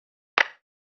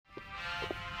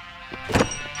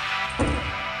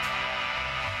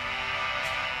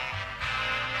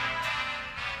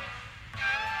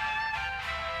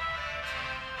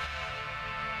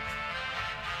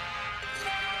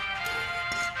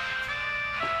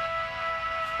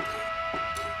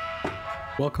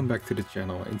Welcome back to the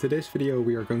channel. In today's video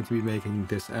we are going to be making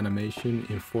this animation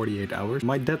in 48 hours.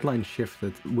 My deadline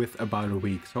shifted with about a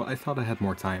week, so I thought I had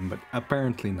more time, but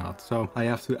apparently not. So I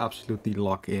have to absolutely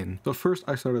lock in. So first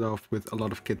I started off with a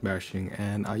lot of kit bashing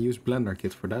and I used Blender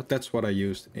kit for that. That's what I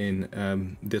used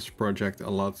in this project a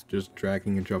lot, just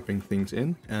dragging and dropping things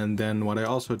in. And then what I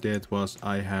also did was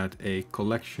I had a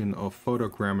collection of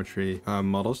photogrammetry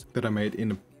models that I made in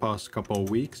the past couple of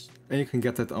weeks. And you can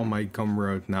get that on my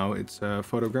Gumroad now. It's a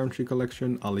photogrammetry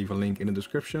collection. I'll leave a link in the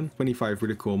description. 25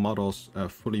 really cool models,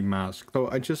 fully masked. So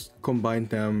I just combined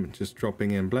them, just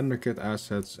dropping in Blender kit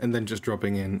assets and then just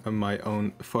dropping in my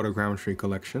own photogrammetry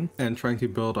collection and trying to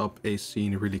build up a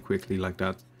scene really quickly like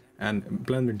that. And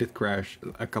Blender did crash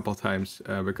a couple times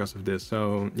because of this.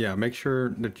 So yeah, make sure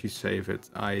that you save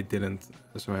it. I didn't,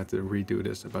 so I had to redo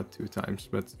this about 2 times,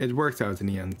 but it worked out in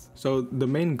the end. So the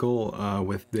main goal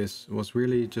with this was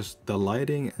really just the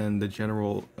lighting and the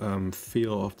general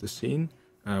feel of the scene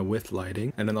with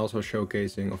lighting. And then also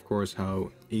showcasing, of course,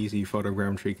 how easy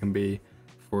photogrammetry can be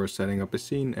for setting up a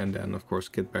scene, and then of course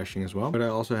kit bashing as well. But I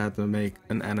also had to make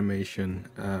an animation,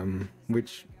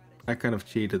 which I kind of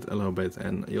cheated a little bit,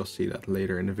 and you'll see that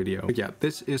later in the video. But yeah,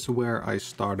 this is where I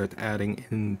started adding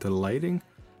in the lighting.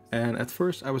 And at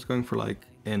first I was going for like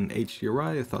an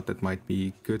HDRI. I thought that might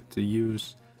be good to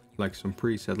use, like some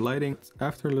preset lighting.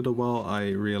 After a little while I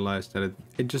realized that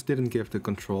it just didn't give the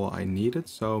control I needed,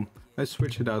 so I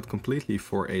switched it out completely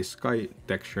for a sky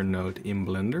texture node in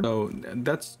Blender. So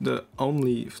that's the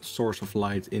only source of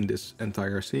light in this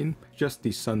entire scene, just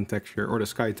the sun texture or the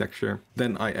sky texture.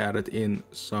 Then I added in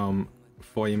some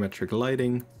volumetric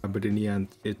lighting, but in the end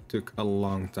it took a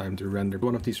long time to render.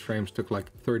 One of these frames took like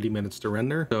 30 minutes to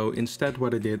render. So instead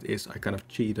what I did is I kind of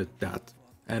cheated that.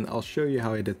 And I'll show you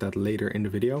how I did that later in the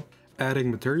video.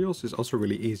 Adding materials is also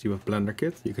really easy with Blender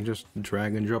kit. You can just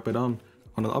drag and drop it on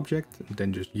an object,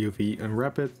 then just UV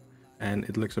unwrap it, and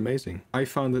it looks amazing. I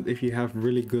found that if you have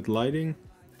really good lighting,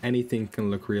 anything can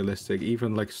look realistic,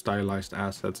 even like stylized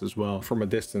assets as well. From a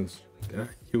distance,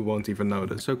 you won't even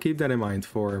notice. So keep that in mind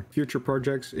for future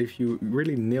projects. If you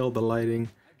really nail the lighting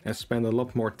and spend a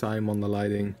lot more time on the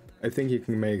lighting, I think you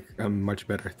can make much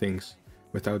better things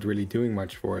without really doing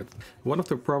much for it. One of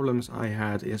the problems I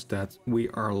had is that we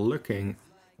are looking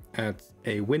at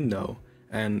a window,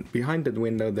 and behind that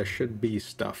window there should be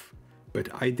stuff, but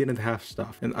I didn't have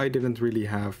stuff, and I didn't really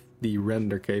have the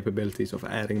render capabilities of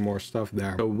adding more stuff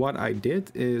there. So what I did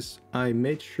is I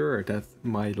made sure that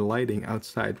my lighting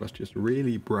outside was just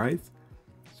really bright,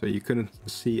 so you couldn't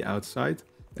see outside.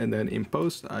 And then in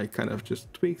post I kind of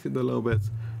just tweaked it a little bit,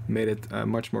 made it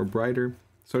much more brighter,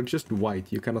 so just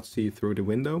white, you cannot see through the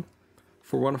window.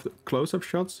 For one of the close-up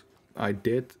shots I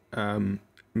did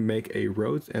make a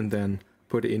road and then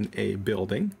put in a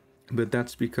building, but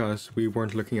that's because we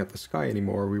weren't looking at the sky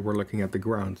anymore, we were looking at the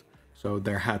ground, so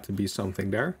there had to be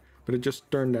something there. But it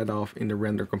just turned that off in the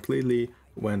render completely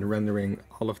when rendering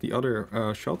all of the other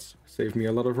shots. Saved me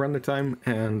a lot of render time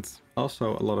and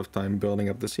also a lot of time building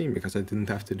up the scene because I didn't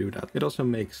have to do that. It also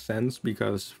makes sense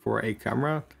because for a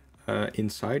camera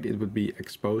inside it would be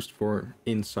exposed for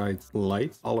inside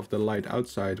light. All of the light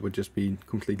outside would just be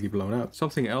completely blown out.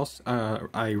 Something else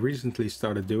I recently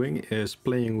started doing is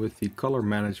playing with the color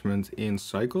management in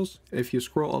Cycles. If you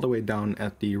scroll all the way down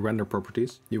at the render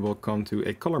properties, you will come to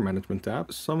a color management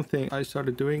tab. Something I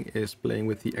started doing is playing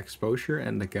with the exposure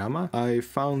and the gamma. I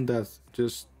found that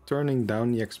just turning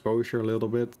down the exposure a little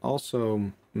bit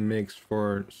also makes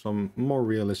for some more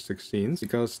realistic scenes,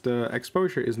 because the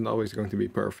exposure isn't always going to be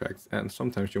perfect and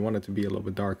sometimes you want it to be a little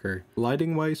bit darker.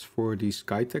 Lighting wise, for the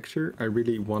sky texture I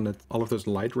really wanted all of those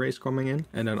light rays coming in,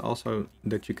 and then also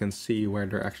that you can see where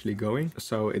they're actually going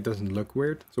so it doesn't look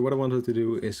weird. So what I wanted to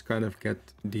do is kind of get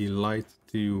the light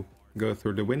to go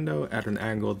through the window at an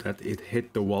angle that it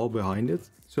hit the wall behind it,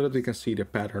 so that we can see the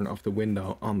pattern of the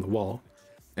window on the wall.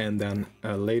 And then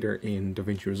later in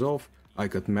DaVinci Resolve I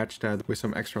could match that with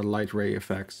some extra light ray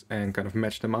effects and kind of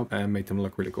match them up and make them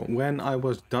look really cool. When I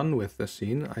was done with the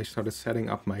scene, I started setting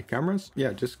up my cameras.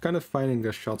 Yeah, just kind of finding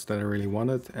the shots that I really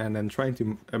wanted and then trying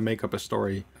to make up a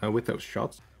story with those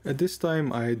shots. At this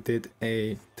time I did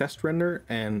a test render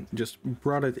and just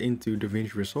brought it into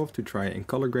DaVinci Resolve to try and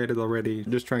color grade it already,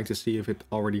 just trying to see if it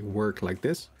already worked like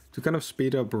this. To kind of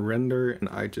speed up render, and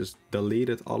I just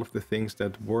deleted all of the things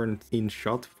that weren't in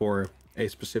shot for a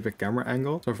specific camera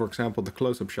angle. So for example, the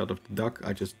close-up shot of the duck,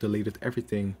 I just deleted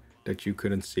everything that you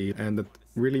couldn't see, and that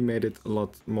really made it a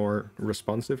lot more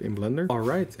responsive in Blender.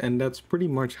 Alright, and that's pretty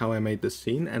much how I made the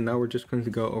scene, and now we're just going to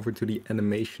go over to the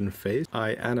animation phase.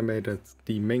 I animated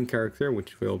the main character,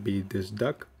 which will be this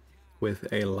duck,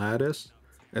 with a lattice,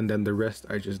 and then the rest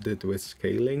I just did with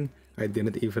scaling I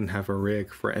didn't even have a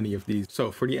rig for any of these.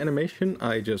 So for the animation,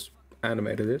 I just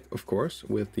animated it, of course,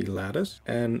 with the lattice.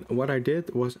 And what I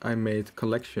did was I made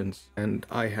collections, and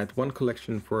I had one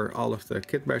collection for all of the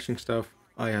kit bashing stuff.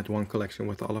 I had one collection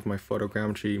with all of my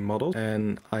photogrammetry models,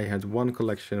 and I had one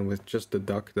collection with just the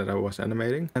duck that I was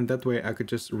animating. And that way I could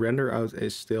just render out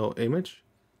a still image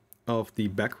of the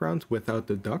background without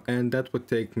the duck, and that would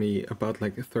take me about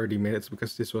like 30 minutes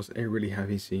because this was a really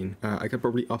heavy scene. I could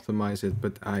probably optimize it,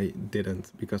 but I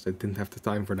didn't because I didn't have the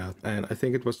time for that, and I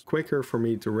think it was quicker for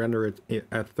me to render it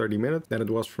at 30 minutes than it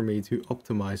was for me to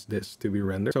optimize this to be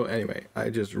rendered. So anyway, I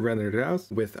just rendered it out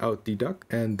without the duck,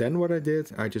 and then what I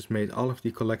did, I just made all of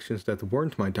the collections that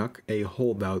weren't my duck a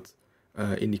holdout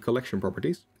in the collection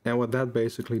properties. And what that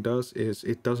basically does is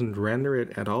it doesn't render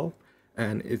it at all,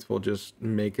 and it will just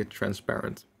make it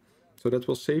transparent. So that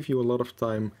will save you a lot of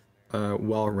time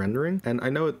while rendering. And I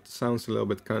know it sounds a little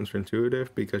bit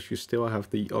counterintuitive because you still have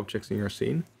the objects in your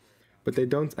scene, but they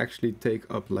don't actually take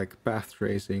up like path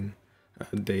tracing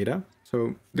data.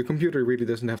 So the computer really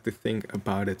doesn't have to think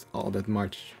about it all that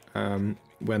much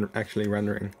when actually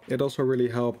rendering. It also really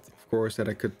helped, of course, that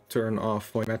I could turn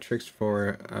off metrics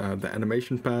for the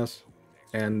animation pass,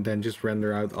 and then just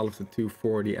render out all of the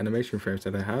 240 animation frames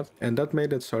that I had. And that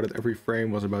made it so that every frame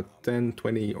was about 10,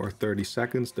 20 or 30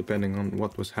 seconds, depending on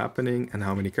what was happening and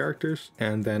how many characters.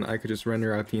 And then I could just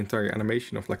render out the entire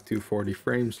animation of like 240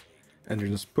 frames and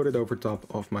then just put it over top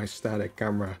of my static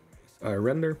camera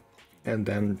render, and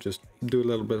then just do a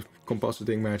little bit of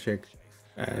compositing magic,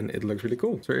 and it looks really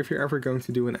cool. So if you're ever going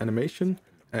to do an animation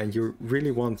and you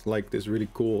really want like this really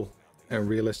cool and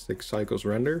realistic cycles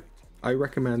render, I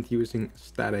recommend using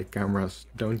static cameras.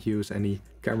 Don't use any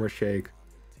camera shake.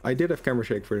 I did have camera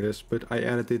shake for this, but I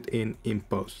added it in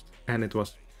post, and it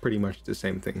was pretty much the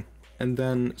same thing. And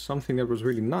then something that was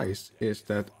really nice is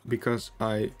that because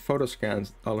I photo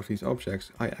scanned all of these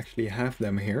objects, I actually have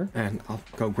them here, and I'll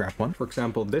go grab one. For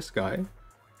example, this guy.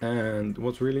 And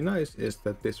what's really nice is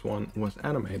that this one was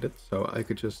animated, so I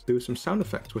could just do some sound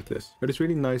effects with this. But it's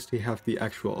really nice to have the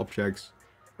actual objects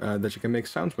that you can make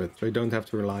sounds with, so you don't have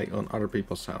to rely on other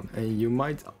people's sound. And you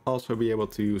might also be able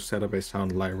to set up a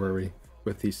sound library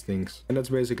with these things. And that's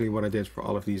basically what I did for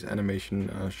all of these animation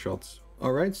shots.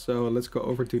 Alright, so let's go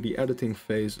over to the editing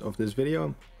phase of this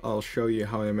video. I'll show you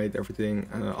how I made everything,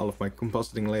 all of my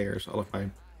compositing layers, all of my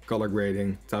color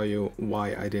grading, tell you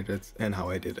why I did it and how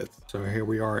I did it. So here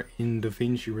we are in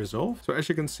DaVinci Resolve. So as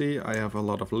you can see, I have a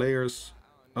lot of layers,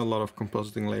 a lot of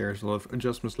compositing layers, a lot of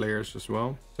adjustments layers as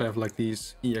well. So I have like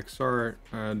these EXR,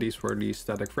 these were the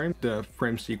static frames, the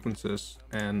frame sequences,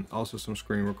 and also some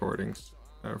screen recordings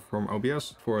from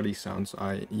OBS for the sounds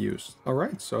I used.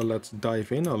 Alright, so let's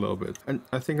dive in a little bit. And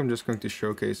I think I'm just going to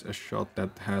showcase a shot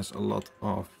that has a lot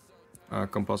of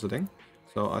compositing.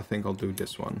 So I think I'll do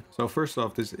this one. So first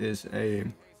off, this is a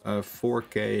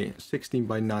 4K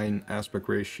 16:9 aspect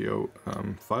ratio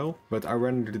file, but I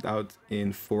rendered it out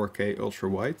in 4K ultra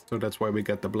wide, so that's why we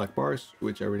get the black bars,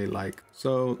 which I really like.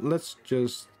 So let's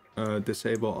just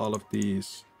disable all of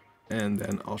these, and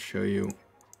then I'll show you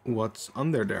what's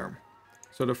under there.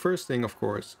 So the first thing, of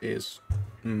course, is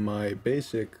my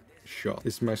basic shot.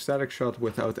 It's my static shot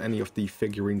without any of the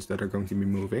figurines that are going to be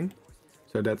moving.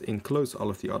 So that includes all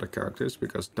of the other characters,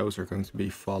 because those are going to be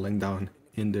falling down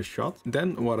in this shot.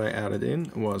 Then what I added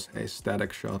in was a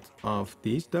static shot of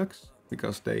these ducks,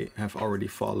 because they have already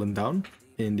fallen down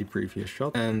in the previous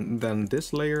shot. And then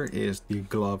this layer is the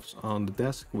gloves on the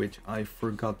desk, which I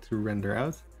forgot to render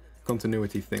out.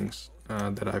 Continuity things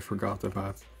that I forgot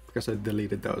about, because I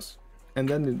deleted those. And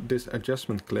then this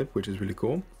adjustment clip, which is really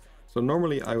cool. So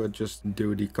normally I would just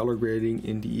do the color grading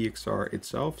in the EXR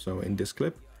itself, so in this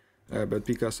clip. But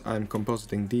because I'm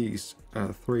compositing these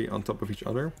three on top of each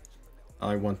other,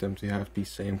 I want them to have the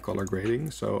same color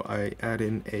grading. So I add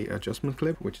in a adjustment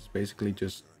clip, which is basically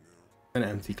just an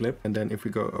empty clip. And then if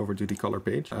we go over to the color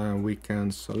page, we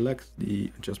can select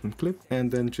the adjustment clip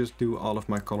and then just do all of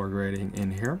my color grading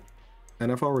in here.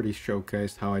 And I've already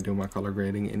showcased how I do my color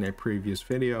grading in a previous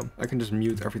video. I can just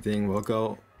mute everything. We'll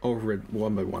go over it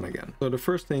one by one again. So the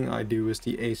first thing I do is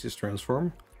the ACES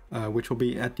transform, which will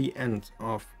be at the end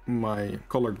of my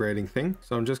color grading thing.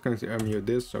 So I'm just going to unmute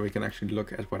this so we can actually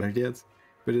look at what I did.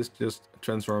 But this just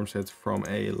transforms it from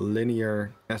a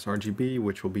linear sRGB,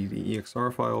 which will be the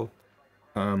EXR file,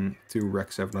 to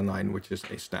Rec 709, which is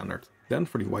a standard. Then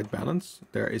for the white balance,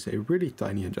 there is a really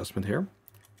tiny adjustment here.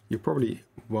 You probably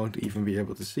won't even be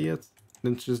able to see it.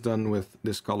 Then it's just done with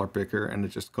this color picker, and it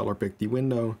just color picked the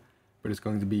window, but it's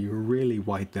going to be really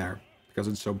white there because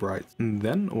it's so bright. And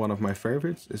then one of my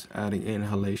favorites is adding in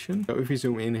halation. So if you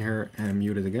zoom in here and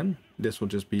mute it again, this will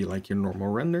just be like your normal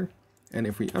render. And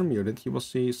if we unmute it, you will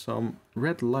see some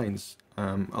red lines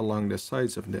along the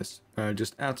sides of this.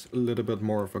 Just adds a little bit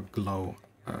more of a glow,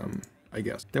 I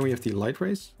guess. Then we have the light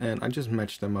rays, and I just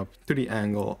matched them up to the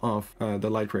angle of the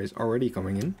light rays already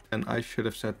coming in. And I should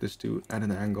have set this to at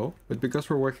an angle, but because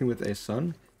we're working with a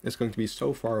sun, it's going to be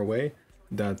so far away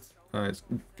that it's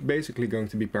basically going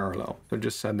to be parallel. So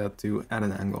just set that to at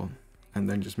an angle and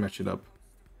then just match it up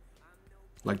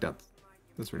like that.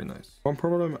 That's really nice. One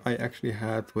problem I actually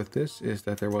had with this is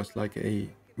that there was like a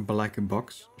black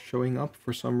box showing up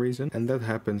for some reason, and that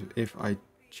happened if I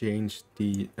change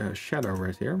the shadow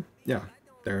right here. Yeah,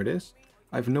 there it is.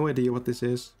 I have no idea what this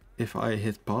is. If I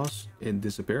hit pause, it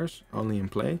disappears only in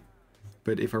play,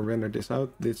 but if I render this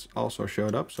out, this also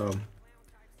showed up. So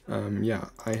yeah,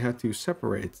 I had to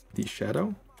separate the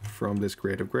shadow from this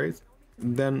creative grade.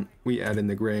 Then we add in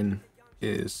the grain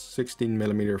is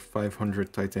 16mm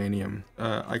 500 titanium.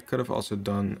 I could have also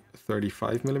done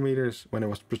 35mm when I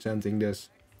was presenting this.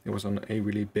 It was on a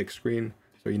really big screen,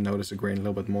 so you notice the grain a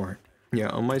little bit more. Yeah,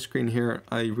 on my screen here,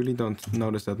 I really don't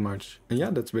notice that much. And yeah,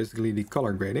 that's basically the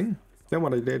color grading. Then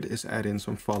what I did is add in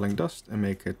some falling dust and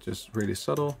make it just really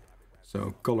subtle.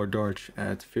 So color dodge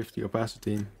at 50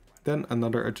 opacity. Then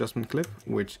another adjustment clip,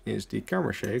 which is the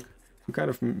camera shake, to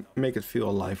kind of make it feel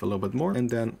alive a little bit more. And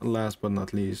then last but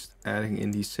not least, adding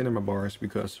in the cinema bars,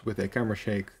 because with a camera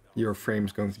shake, your frame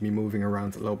is going to be moving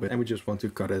around a little bit and we just want to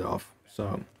cut it off.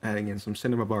 So adding in some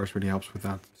cinema bars really helps with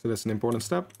that. So that's an important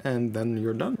step, and then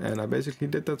you're done. And I basically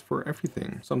did that for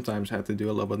everything. Sometimes I had to do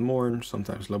a little bit more,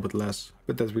 sometimes a little bit less,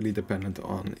 but that's really dependent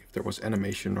on if there was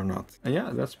animation or not. And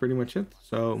yeah, that's pretty much it.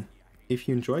 So if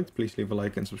you enjoyed, please leave a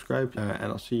like and subscribe, and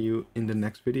I'll see you in the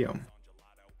next video.